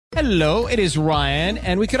Hello, it is Ryan,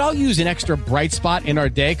 and we could all use an extra bright spot in our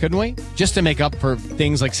day, couldn't we? Just to make up for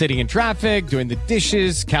things like sitting in traffic, doing the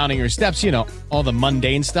dishes, counting your steps, you know, all the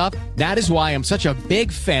mundane stuff. That is why I'm such a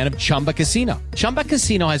big fan of Chumba Casino. Chumba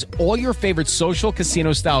Casino has all your favorite social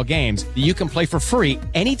casino-style games that you can play for free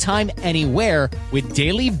anytime, anywhere with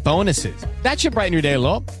daily bonuses. That should brighten your day a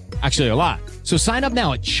little. Actually, a lot. So sign up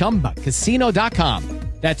now at ChumbaCasino.com.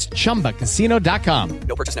 That's ChumbaCasino.com.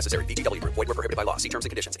 No purchase necessary. VGW Group. Void where prohibited by law. See terms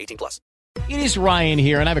and conditions. 18+. It is Ryan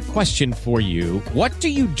here, and I have a question for you. What do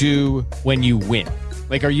you do when you win?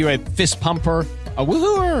 Like, are you a fist pumper, a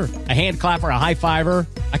woohooer, a hand clapper, a high fiver?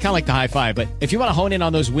 I kind of like the high five, but if you want to hone in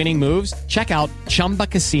on those winning moves, check out Chumba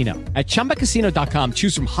Casino. At ChumbaCasino.com,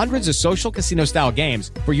 choose from hundreds of social casino-style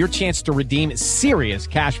games for your chance to redeem serious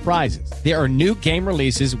cash prizes. There are new game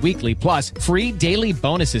releases weekly, plus free daily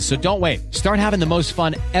bonuses, so don't wait. Start having the most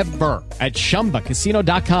fun ever at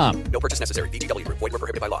ChumbaCasino.com. No purchase necessary. VGW Group. Void where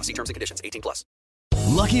prohibited by law. See terms and conditions. 18+.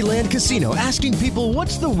 Lucky Land Casino, asking people,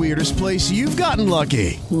 what's the weirdest place you've gotten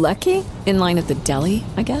lucky? Lucky? In line at the deli,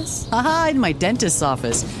 I guess? Aha, in my dentist's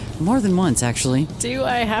office. More than once, actually. Do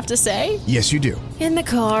I have to say? Yes, you do. In the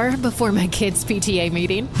car before my kids' PTA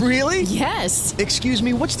meeting. Really? Yes. Excuse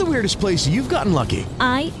me, what's the weirdest place you've gotten lucky?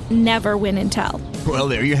 I never win and tell. Well,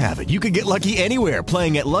 there you have it. You can get lucky anywhere,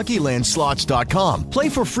 playing at LuckyLandSlots.com. Play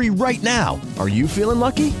for free right now. Are you feeling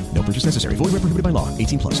lucky? No purchase necessary. Void where prohibited by law.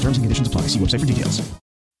 18+. Terms and conditions apply. See website for details.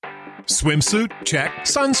 Swimsuit? Check.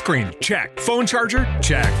 Sunscreen? Check. Phone charger?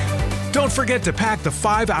 Check. Don't forget to pack the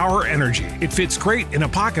 5-Hour Energy. It fits great in a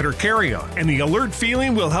pocket or carry-on, and the alert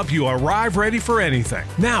feeling will help you arrive ready for anything.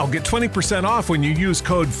 Now get 20% off when you use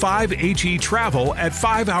code 5HETRAVEL at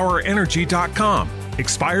 5hourenergy.com.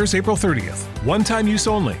 Expires April 30th. One-time use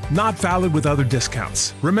only. Not valid with other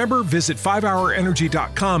discounts. Remember, visit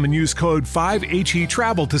 5hourenergy.com and use code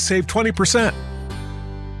 5HETRAVEL to save 20%.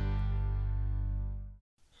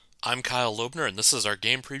 I'm Kyle Loebner, and this is our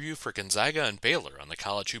game preview for Gonzaga and Baylor on the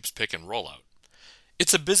College Hoops Pick and Rollout.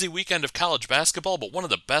 It's a busy weekend of college basketball, but one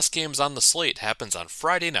of the best games on the slate happens on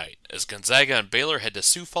Friday night as Gonzaga and Baylor head to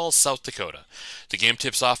Sioux Falls, South Dakota. The game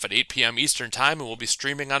tips off at 8 p.m. Eastern Time and will be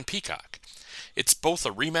streaming on Peacock. It's both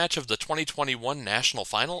a rematch of the 2021 National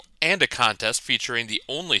Final and a contest featuring the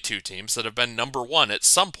only two teams that have been number one at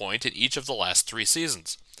some point in each of the last 3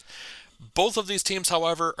 seasons. Both of these teams,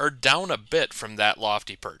 however, are down a bit from that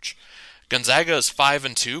lofty perch. Gonzaga is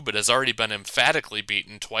 5-2, but has already been emphatically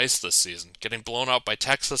beaten twice this season, getting blown out by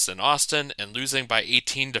Texas in Austin and losing by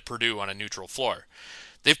 18 to Purdue on a neutral floor.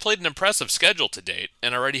 They've played an impressive schedule to date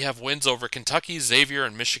and already have wins over Kentucky, Xavier,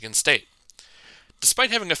 and Michigan State.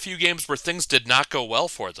 Despite having a few games where things did not go well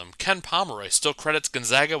for them, Ken Pomeroy still credits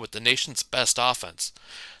Gonzaga with the nation's best offense.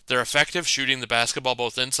 They're effective shooting the basketball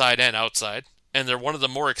both inside and outside, and they're one of the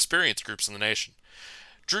more experienced groups in the nation.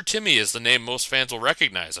 Drew Timme is the name most fans will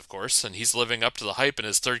recognize, of course, and he's living up to the hype in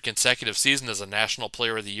his 3rd consecutive season as a National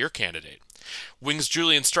Player of the Year candidate. Wings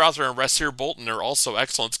Julian Strawther and Rasir Bolton are also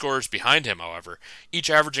excellent scorers behind him, however, each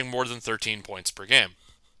averaging more than 13 points per game.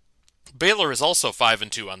 Baylor is also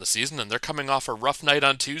 5-2 on the season, and they're coming off a rough night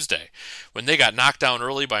on Tuesday, when they got knocked down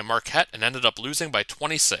early by Marquette and ended up losing by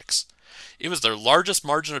 26. It was their largest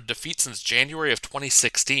margin of defeat since January of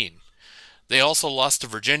 2016. They also lost to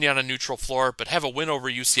Virginia on a neutral floor, but have a win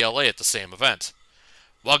over UCLA at the same event.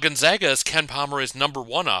 While Gonzaga is Ken Pomeroy's number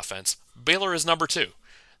 1 offense, Baylor is number 2.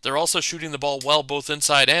 They're also shooting the ball well both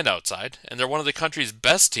inside and outside, and they're one of the country's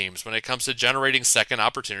best teams when it comes to generating second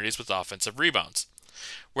opportunities with offensive rebounds.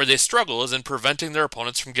 Where they struggle is in preventing their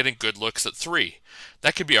opponents from getting good looks at 3.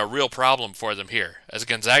 That could be a real problem for them here, as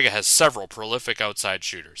Gonzaga has several prolific outside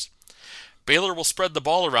shooters. Baylor will spread the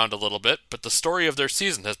ball around a little bit, but the story of their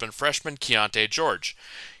season has been freshman Keontae George.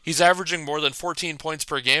 He's averaging more than 14 points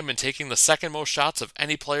per game and taking the second most shots of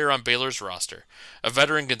any player on Baylor's roster. A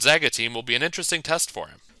veteran Gonzaga team will be an interesting test for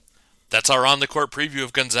him. That's our on-the-court preview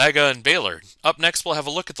of Gonzaga and Baylor. Up next, we'll have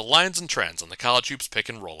a look at the lines and trends on the College Hoops Pick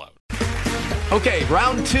and Rollout. Okay,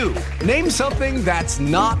 round 2. Name something that's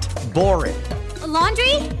not boring. A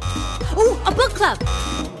laundry? Ooh, a book club.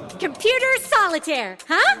 Computer solitaire,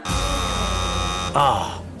 huh?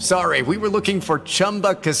 Ah, oh, sorry, we were looking for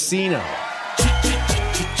Chumba Casino.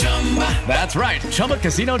 That's right,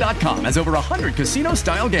 ChumbaCasino.com has over 100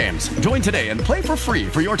 casino-style games. Join today and play for free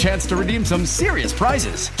for your chance to redeem some serious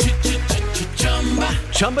prizes.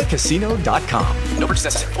 ChumbaCasino.com. No purchase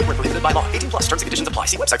necessary. Void where prohibited by law. 18+. Terms and conditions apply.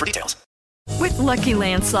 See website for details. With Lucky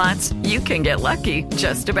Land Slots, you can get lucky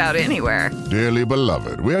just about anywhere. Dearly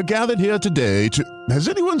beloved, we are gathered here today to... Has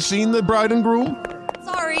anyone seen the bride and groom?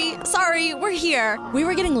 Sorry, we're here. We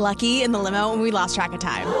were getting lucky in the limo and we lost track of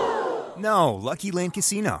time. No, Lucky Land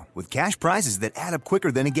Casino, with cash prizes that add up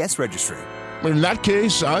quicker than a guest registry. In that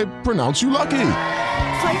case, I pronounce you lucky.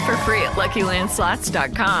 Play for free at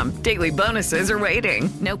LuckyLandSlots.com. Daily bonuses are waiting.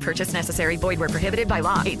 No purchase necessary. Void where prohibited by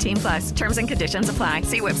law. 18+. Terms and conditions apply.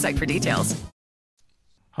 See website for details.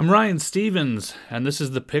 I'm Ryan Stevens, and this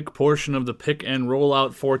is the pick portion of the pick and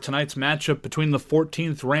rollout for tonight's matchup between the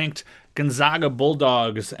 14th ranked Gonzaga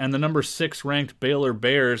Bulldogs and the number 6 ranked Baylor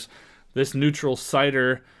Bears. This neutral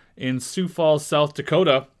siter in Sioux Falls, South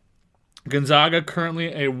Dakota. Gonzaga currently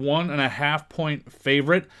a 1.5 point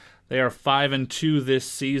favorite. They are 5-2 this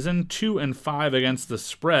season, 2-5 against the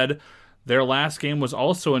spread. Their last game was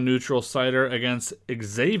also a neutral siter against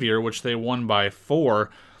Xavier, which they won by 4.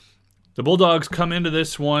 The Bulldogs come into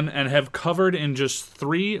this one and have covered in just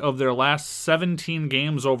 3 of their last 17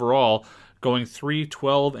 games overall, going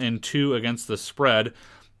 3-12-2 against the spread.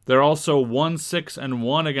 They're also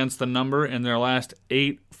 1-6-1 against the number in their last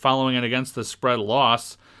 8 following an against the spread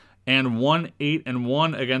loss, and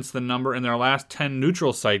 1-8-1 against the number in their last 10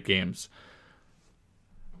 neutral site games.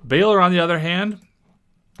 Baylor, on the other hand,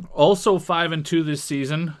 also 5-2 this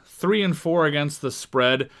season, 3-4 against the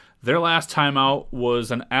spread. Their last time out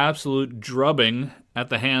was an absolute drubbing at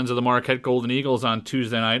the hands of the Marquette Golden Eagles on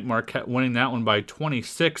Tuesday night. Marquette winning that one by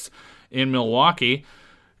 26 in Milwaukee.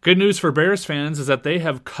 Good news for Bears fans is that they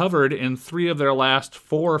have covered in 3 of their last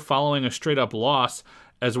 4 following a straight-up loss,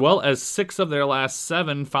 as well as 6 of their last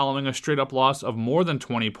 7 following a straight-up loss of more than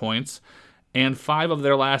 20 points, and 5 of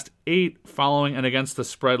their last 8 following an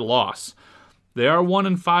against-the-spread loss. They are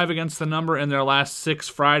 1-5 against the number in their last 6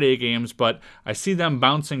 Friday games, but I see them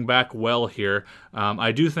bouncing back well here.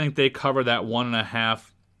 I do think they cover that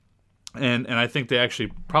 1.5, and I think they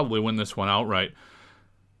actually probably win this one outright.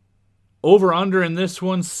 Over-under in this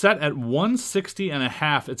one set at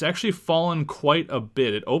 160.5. It's actually fallen quite a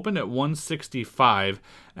bit. It opened at 165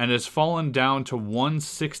 and has fallen down to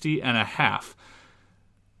 160.5.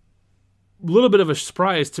 A little bit of a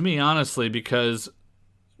surprise to me, honestly, because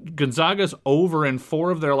Gonzaga's over in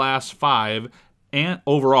 4 of their last 5 and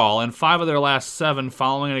overall, and 5 of their last 7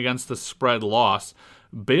 following it against the spread loss.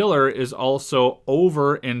 Baylor is also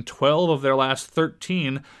over in 12 of their last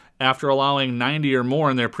 13 after allowing 90 or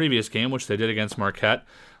more in their previous game, which they did against Marquette.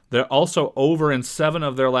 They're also over in 7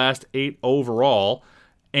 of their last 8 overall,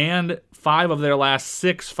 and 5 of their last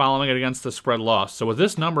 6 following it against the spread loss. So with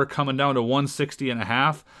this number coming down to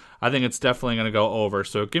 160.5, I think it's definitely going to go over.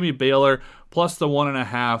 So give me Baylor plus the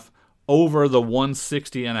 1.5 over the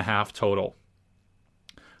 160.5 total.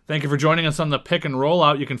 Thank you for joining us on the Pick and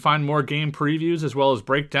Rollout. You can find more game previews as well as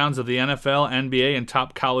breakdowns of the NFL, NBA, and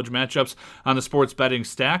top college matchups on the Sports Betting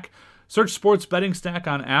Stack. Search Sports Betting Stack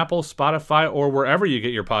on Apple, Spotify, or wherever you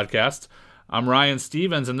get your podcasts. I'm Ryan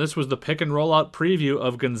Stevens, and this was the Pick and Rollout preview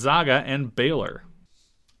of Gonzaga and Baylor.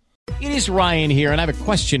 It is Ryan here, and I have a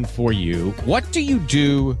question for you. What do you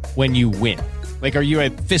do when you win? Like, are you a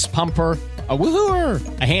fist pumper, a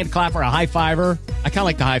woohooer, a hand clapper, a high fiver? I kind of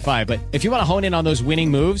like the high five, but if you want to hone in on those winning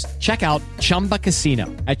moves, check out Chumba Casino.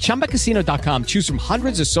 At ChumbaCasino.com, choose from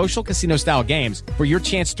hundreds of social casino-style games for your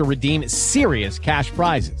chance to redeem serious cash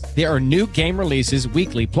prizes. There are new game releases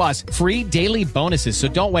weekly, plus free daily bonuses. So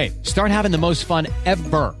don't wait. Start having the most fun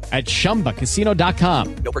ever at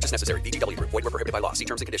ChumbaCasino.com. No purchase necessary. VGW Group. Void where prohibited by law. See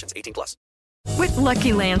terms and conditions. 18+. With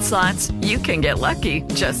Lucky Land Slots, you can get lucky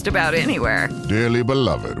just about anywhere. Dearly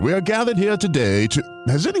beloved, we are gathered here today to...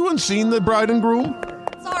 Has anyone seen the bride and groom?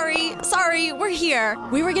 Sorry, we're here.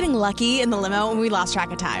 We were getting lucky in the limo and we lost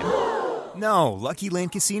track of time. No, Lucky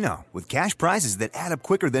Land Casino, with cash prizes that add up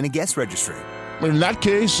quicker than a guest registry. In that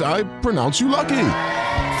case, I pronounce you lucky.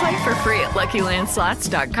 Play for free at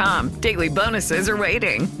LuckyLandSlots.com. Daily bonuses are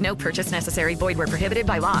waiting. No purchase necessary. Void where prohibited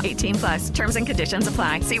by law. 18+. Terms and conditions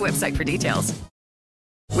apply. See website for details.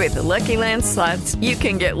 With the Lucky Land Slots, you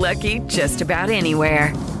can get lucky just about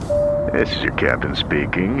anywhere. This is your captain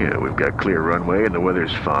speaking. We've got clear runway and the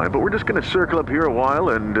weather's fine, but we're just going to circle up here a while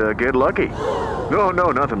and get lucky. No,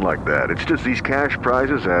 nothing like that. It's just these cash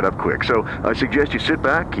prizes add up quick. So I suggest you sit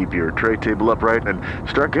back, keep your tray table upright, and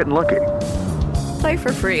start getting lucky. Play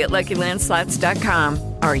for free at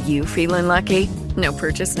LuckyLandSlots.com. Are you feeling lucky? No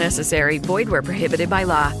purchase necessary. Void where prohibited by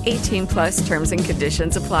law. 18+ terms and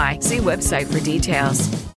conditions apply. See website for details.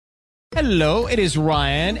 Hello, it is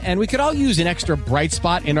Ryan, and we could all use an extra bright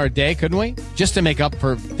spot in our day, couldn't we? Just to make up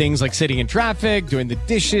for things like sitting in traffic, doing the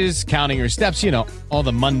dishes, counting your steps, you know, all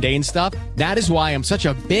the mundane stuff. That is why I'm such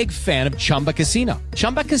a big fan of Chumba Casino.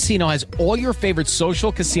 Chumba Casino has all your favorite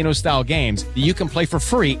social casino-style games that you can play for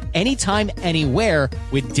free anytime, anywhere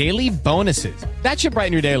with daily bonuses. That should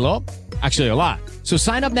brighten your day a little. Actually, a lot. So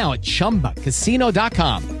sign up now at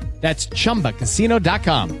ChumbaCasino.com. That's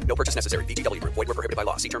ChumbaCasino.com. No purchase necessary. VGW Group. Void where prohibited by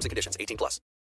law. See terms and conditions. 18+.